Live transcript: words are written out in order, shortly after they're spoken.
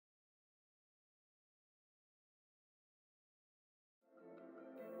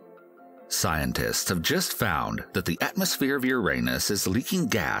Scientists have just found that the atmosphere of Uranus is leaking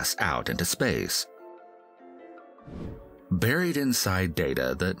gas out into space. Buried inside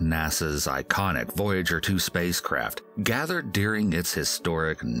data that NASA's iconic Voyager 2 spacecraft gathered during its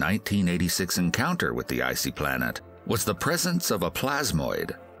historic 1986 encounter with the icy planet was the presence of a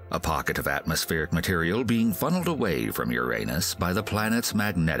plasmoid, a pocket of atmospheric material being funneled away from Uranus by the planet's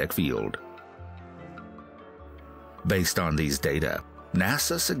magnetic field. Based on these data,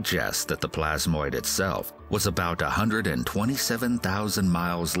 NASA suggests that the plasmoid itself was about 127,000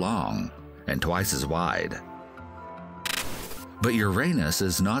 miles long and twice as wide. But Uranus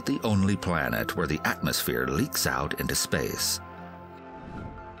is not the only planet where the atmosphere leaks out into space.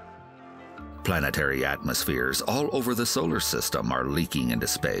 Planetary atmospheres all over the solar system are leaking into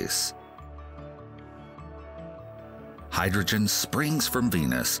space. Hydrogen springs from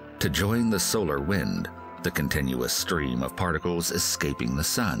Venus to join the solar wind, the continuous stream of particles escaping the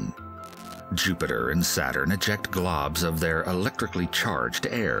Sun. Jupiter and Saturn eject globs of their electrically charged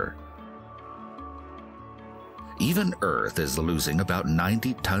air. Even Earth is losing about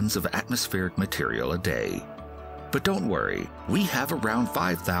 90 tons of atmospheric material a day. But don't worry, we have around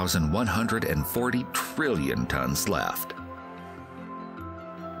 5,140 trillion tons left.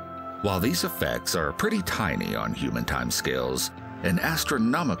 While these effects are pretty tiny on human timescales, in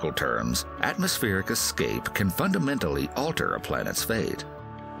astronomical terms, atmospheric escape can fundamentally alter a planet's fate.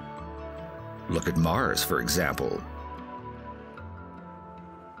 Look at Mars, for example.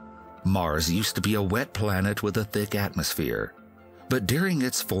 Mars used to be a wet planet with a thick atmosphere, but during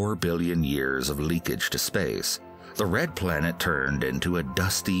its 4 billion years of leakage to space, the red planet turned into a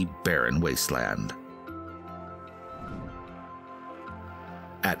dusty, barren wasteland.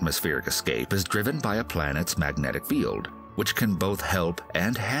 Atmospheric escape is driven by a planet's magnetic field, which can both help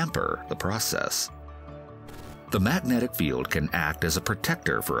and hamper the process. The magnetic field can act as a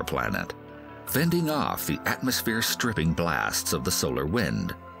protector for a planet, fending off the atmosphere-stripping blasts of the solar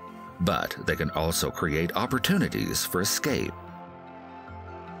wind, but they can also create opportunities for escape.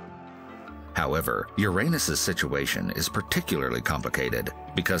 However, Uranus's situation is particularly complicated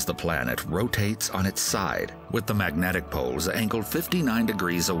because the planet rotates on its side, with the magnetic poles angled 59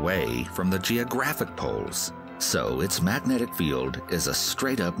 degrees away from the geographic poles, so its magnetic field is a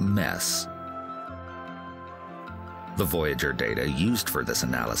straight-up mess. The Voyager data used for this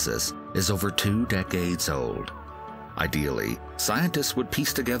analysis is over 2 decades old. Ideally, scientists would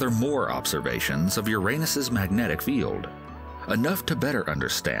piece together more observations of Uranus's magnetic field, enough to better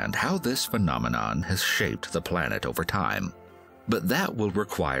understand how this phenomenon has shaped the planet over time. But that will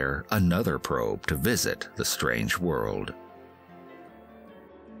require another probe to visit the strange world.